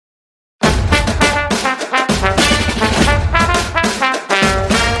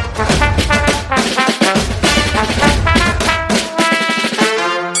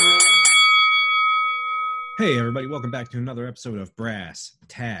everybody. Welcome back to another episode of Brass,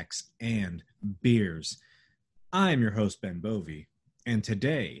 Tacks, and Beers. I'm your host, Ben Bouvy, and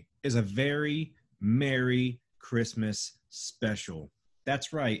today is a very Merry Christmas special.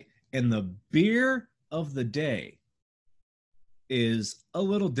 That's right, and the beer of the day is a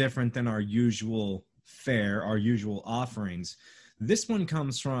little different than our usual fare, our usual offerings. This one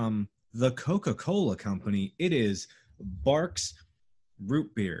comes from the Coca-Cola Company. It is Barq's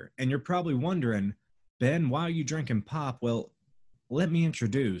Root Beer, and you're probably wondering, Ben, why are you drinking pop? Well, let me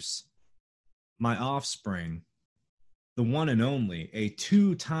introduce my offspring, the one and only, a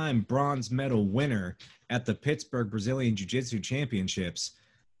two-time bronze medal winner at the Pittsburgh Brazilian Jiu-Jitsu Championships,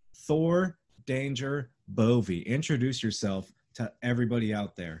 Thor Danger Bouvy. Introduce yourself to everybody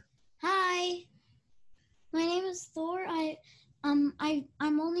out there. Hi, my name is Thor. I'm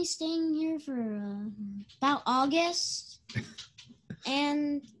only staying here for about August,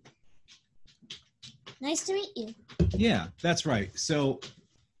 and nice to meet you. Yeah, that's right. So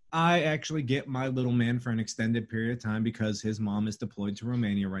I actually get my little man for an extended period of time because his mom is deployed to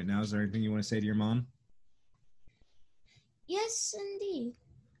Romania right now. Is there anything you want to say to your mom? Yes, indeed.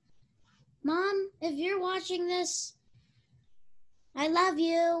 Mom, if you're watching this, I love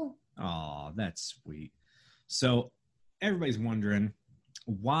you. Aw, that's sweet. So everybody's wondering,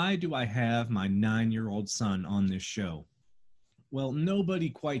 why do I have my 9-year-old son on this show? Well,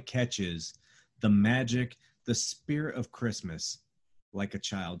 nobody quite catches the magic, the spirit of Christmas like a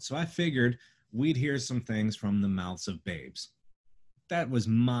child. So I figured we'd hear some things from the mouths of babes. That was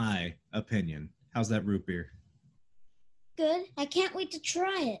my opinion. How's that root beer? Good. I can't wait to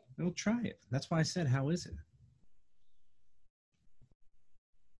try it. We'll try it. That's why I said, how is it?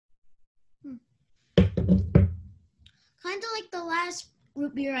 Kind of like the last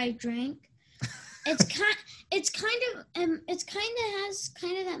root beer I drank. It has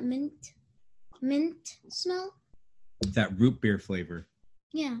that mint smell. That root beer flavor.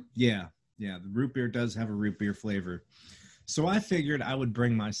 Yeah. Yeah. The root beer does have a root beer flavor. So I figured I would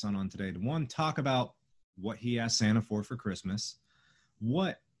bring my son on today to, one, talk about what he asked Santa for Christmas,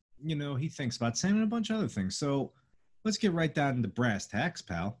 what, he thinks about Santa, and a bunch of other things. So let's get right down into brass tacks,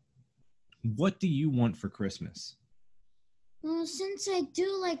 pal. What do you want for Christmas? Well, since I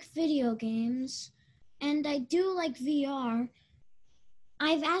do like video games and I do like VR,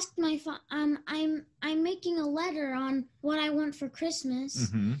 I've asked my I'm making a letter on what I want for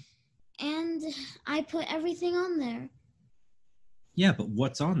Christmas, and I put everything on there. Yeah, but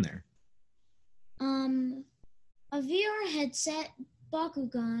what's on there? A VR headset,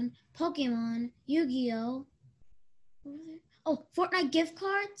 Bakugan, Pokemon, Yu-Gi-Oh. Oh, Fortnite gift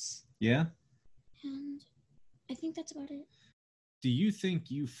cards. Yeah. And I think that's about it. Do you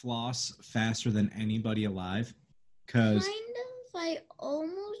think you floss faster than anybody alive? Kind of. I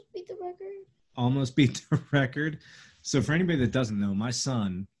almost beat the record. Almost beat the record? So for anybody that doesn't know, my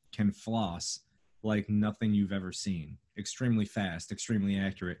son can floss like nothing you've ever seen. Extremely fast, extremely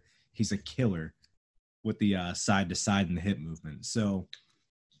accurate. He's a killer with the side to side and the hip movement. So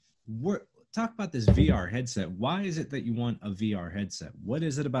talk about this VR headset. Why is it that you want a VR headset? What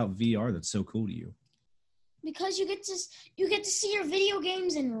is it about VR that's so cool to you? Because you get to see your video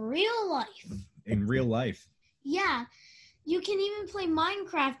games in real life. In real life? Yeah. You can even play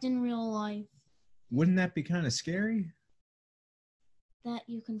Minecraft in real life. Wouldn't that be kind of scary? That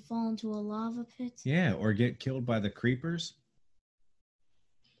you can fall into a lava pit? Yeah, or get killed by the creepers?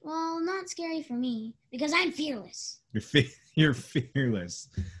 Well, not scary for me, because I'm fearless. You're fearless.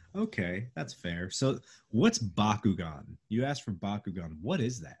 Okay, that's fair. So what's Bakugan? You asked for Bakugan. What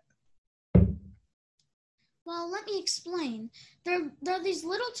is that? Well, let me explain. They're these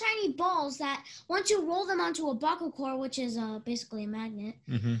little tiny balls that once you roll them onto a Bakucore, which is basically a magnet,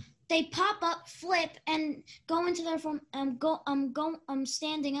 they pop up, flip, and go into their form.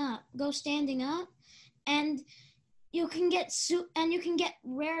 Standing up, and you can get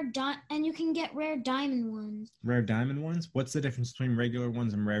rare diamond ones. Rare diamond ones? What's the difference between regular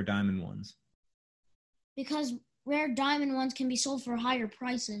ones and rare diamond ones? Because rare diamond ones can be sold for higher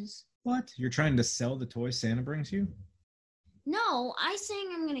prices. What? You're trying to sell the toys Santa brings you? No, I'm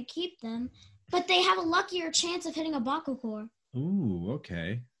saying I'm going to keep them, but they have a luckier chance of hitting a Bakucore. Ooh,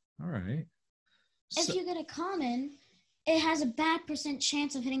 okay. All right. If you get a common, it has a bad %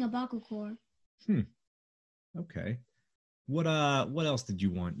 chance of hitting a Bakucore. Okay. What else did you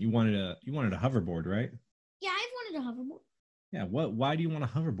want? You wanted a hoverboard, right? Yeah, I've wanted a hoverboard. Yeah, why do you want a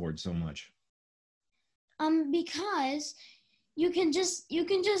hoverboard so much? Because you can just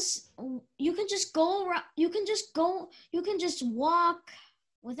walk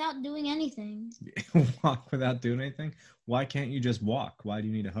without doing anything. Walk without doing anything? Why can't you just walk? Why do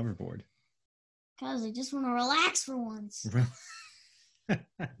you need a hoverboard? Because I just want to relax for once.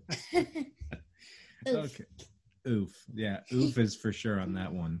 Okay. Oof. Yeah, oof is for sure on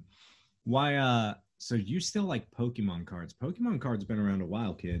that one. Why, so you still like Pokemon cards? Pokemon cards been around a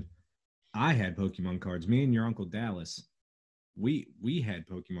while, kid. I had Pokemon cards. Me and your Uncle Dallas, we had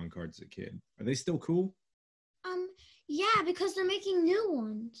Pokemon cards as a kid. Are they still cool? Yeah, because they're making new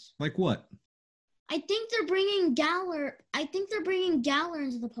ones. Like what? I think they're bringing Galar. I think they're bringing Galar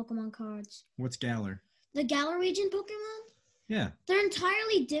into the Pokemon cards. What's Galar? The Galar region Pokemon? Yeah. They're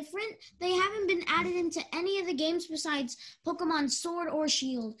entirely different. They haven't been added into any of the games besides Pokemon Sword or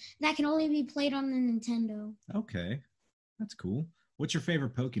Shield that can only be played on the Nintendo. Okay. That's cool. What's your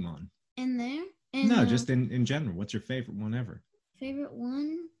favorite Pokemon? In there? No, just in general. What's your favorite one ever? Favorite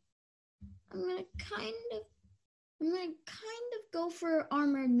one? I'm gonna kind of go for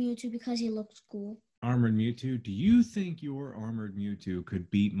Armored Mewtwo because he looks cool. Armored Mewtwo? Do you think your Armored Mewtwo could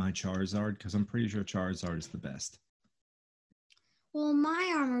beat my Charizard? Because I'm pretty sure Charizard is the best. Well,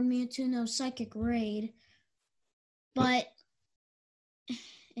 my Armored Mewtwo knows Psychic Raid, but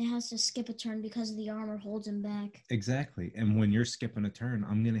it has to skip a turn because the armor holds him back. Exactly. And when you're skipping a turn,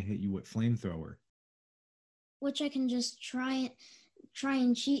 I'm going to hit you with Flamethrower. Which I can just try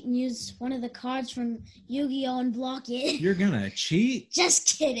and cheat and use one of the cards from Yu-Gi-Oh! And block it. You're going to cheat?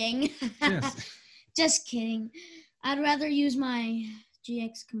 Just kidding. Just kidding. I'd rather use my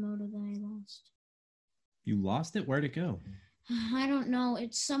GX Komodo that I lost. You lost it? Where'd it go? I don't know.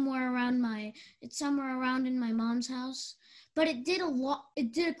 It's somewhere around in my mom's house. But it did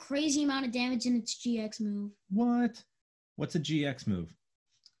a crazy amount of damage in its GX move. What? What's a GX move?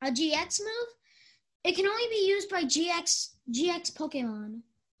 A GX move? It can only be used by GX Pokemon.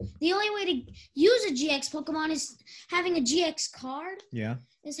 The only way to use a GX Pokemon is having a GX card. Yeah.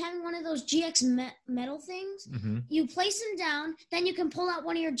 Is having one of those GX metal things. Mm-hmm. You place them down, then you can pull out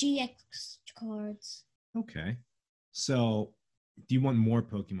one of your GX cards. Okay. So, do you want more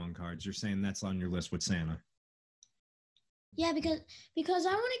Pokemon cards? You're saying that's on your list with Santa. Yeah, because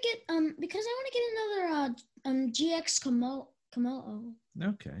I want to get another GX Komodo.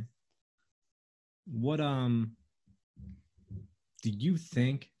 Okay. What do you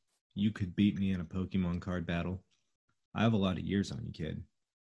think you could beat me in a Pokemon card battle? I have a lot of years on you, kid.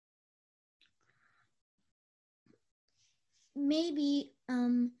 Maybe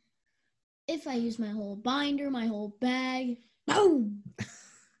if I use my whole binder, my whole bag. Boom.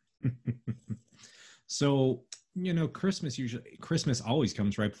 So, Christmas always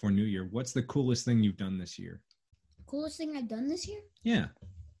comes right before New Year. What's the coolest thing you've done this year? Coolest thing I've done this year? Yeah.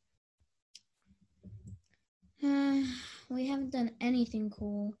 We haven't done anything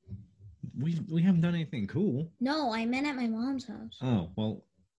cool. We haven't done anything cool. No, I meant at my mom's house. Oh, well,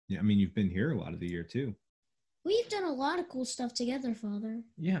 yeah, I mean, you've been here a lot of the year, too. We've done a lot of cool stuff together, Father.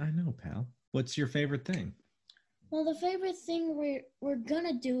 Yeah, I know, pal. What's your favorite thing? Well, the favorite thing we're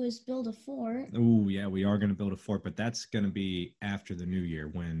gonna do is build a fort. Oh, yeah, we are gonna build a fort, but that's gonna be after the New Year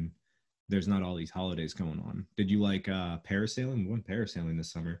when there's not all these holidays going on. Did you like parasailing? We went parasailing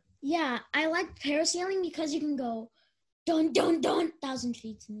this summer. Yeah, I like parasailing because you can go dun dun dun 1,000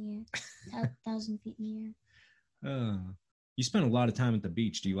 feet in the air. 1,000 feet in the air. You spent a lot of time at the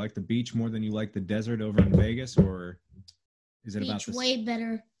beach. Do you like the beach more than you like the desert over in Vegas, or is it beach about the way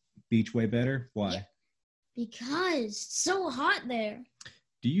better? Beach way better? Why? Yeah, because it's so hot there.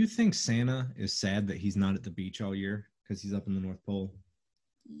 Do you think Santa is sad that he's not at the beach all year because he's up in the North Pole?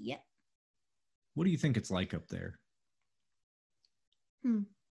 Yep. What do you think it's like up there?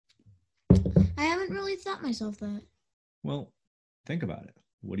 I haven't really thought myself that. Well, think about it.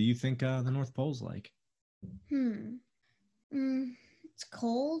 What do you think the North Pole's like? It's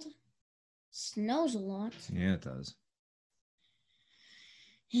cold. Snows a lot. Yeah, it does.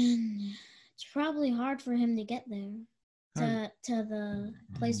 And it's probably hard for him to get there. To the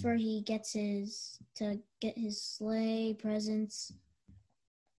place where he gets his sleigh, presents.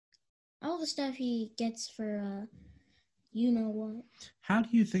 All the stuff he gets for you know what. How do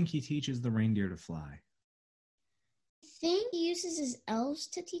you think he teaches the reindeer to fly? I think he uses his elves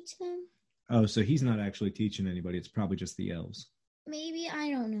to teach them. Oh, so he's not actually teaching anybody. It's probably just the elves. Maybe, I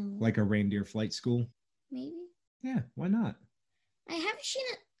don't know. Like a reindeer flight school? Maybe. Yeah, why not? I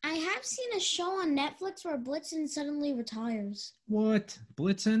have seen a show on Netflix where Blitzen suddenly retires. What?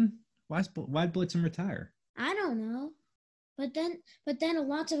 Blitzen? Why'd Blitzen retire? I don't know. But then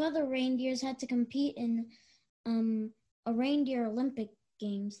lots of other reindeers had to compete in a reindeer Olympic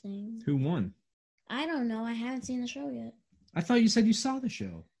Games thing. Who won? I don't know. I haven't seen the show yet. I thought you said you saw the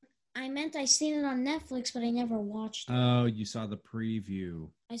show. I meant I seen it on Netflix, but I never watched it. Oh, you saw the preview.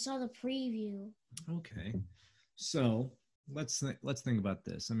 I saw the preview. Okay. So let's think about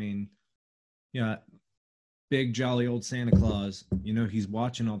this. I mean, Yeah, big jolly old Santa Claus. You know, he's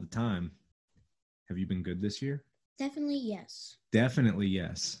watching all the time. Have you been good this year? Definitely yes. Definitely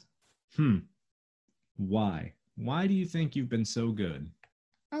yes. Why? Why do you think you've been so good?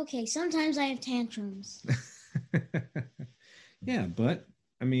 Okay, sometimes I have tantrums. Yeah, but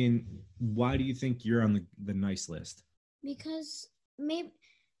I mean, why do you think you're on the nice list? Because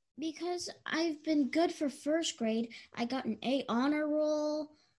I've been good for first grade. I got an A honor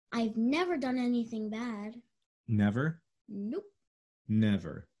roll. I've never done anything bad. Never? Nope.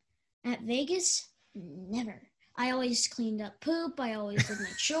 Never. At Vegas, never. I always cleaned up poop. I always did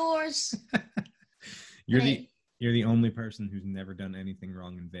my chores. You're the only person who's never done anything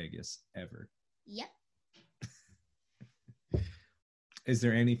wrong in Vegas ever. Yep. Is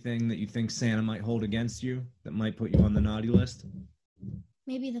there anything that you think Santa might hold against you that might put you on the naughty list?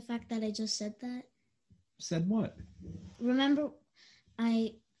 Maybe the fact that I just said that. Said what? Remember,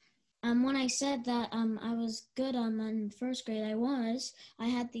 when I said that I was good in first grade, I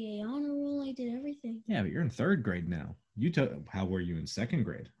had the A honor roll. I did everything. Yeah, but you're in third grade now. How were you in second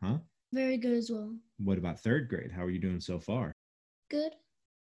grade, huh? Very good as well. What about third grade? How are you doing so far? Good.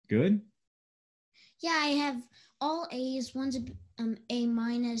 Good? Yeah, I have all A's. One's A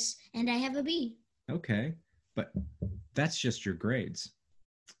minus, and I have a B. Okay, but that's just your grades.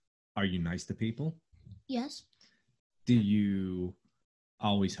 Are you nice to people? Yes. Do you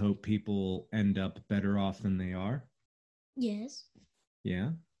always hope people end up better off than they are? Yes.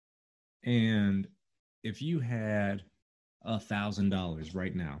 Yeah. And if you had $1,000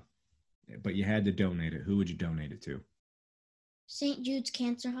 right now, but you had to donate it, who would you donate it to? St. Jude's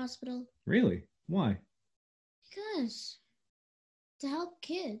Cancer Hospital. Really? Why? Because to help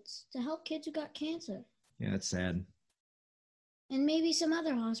kids who got cancer. Yeah, that's sad. And maybe some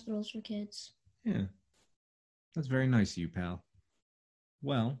other hospitals for kids. Yeah. That's very nice of you, pal.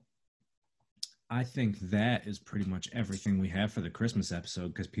 Well, I think that is pretty much everything we have for the Christmas episode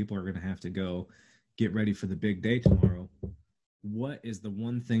because people are going to have to go get ready for the big day tomorrow. What is the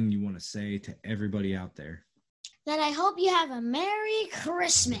one thing you want to say to everybody out there? That I hope you have a Merry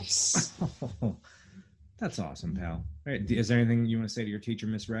Christmas. That's awesome, pal. All right, is there anything you want to say to your teacher,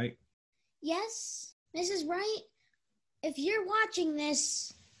 Miss Wright? Yes, Mrs. Wright, if you're watching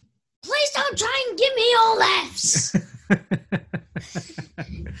this, please don't try and give me all F's.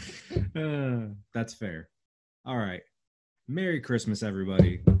 That's fair. All right. Merry Christmas,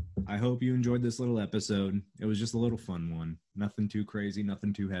 everybody. I hope you enjoyed this little episode. It was just a little fun one. Nothing too crazy,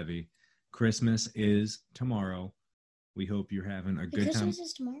 nothing too heavy. Christmas is tomorrow. We hope you're having a good time. Christmas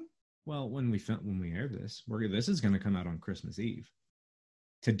is tomorrow? Well, when we air this, this is going to come out on Christmas Eve.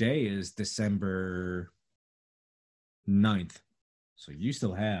 Today is December 9th. So you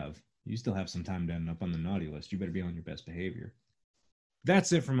still have some time to end up on the naughty list. You better be on your best behavior.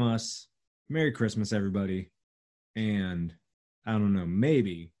 That's it from us. Merry Christmas, everybody. And I don't know,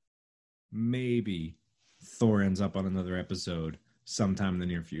 maybe Thor ends up on another episode sometime in the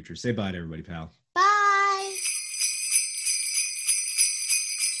near future. Say bye to everybody, pal.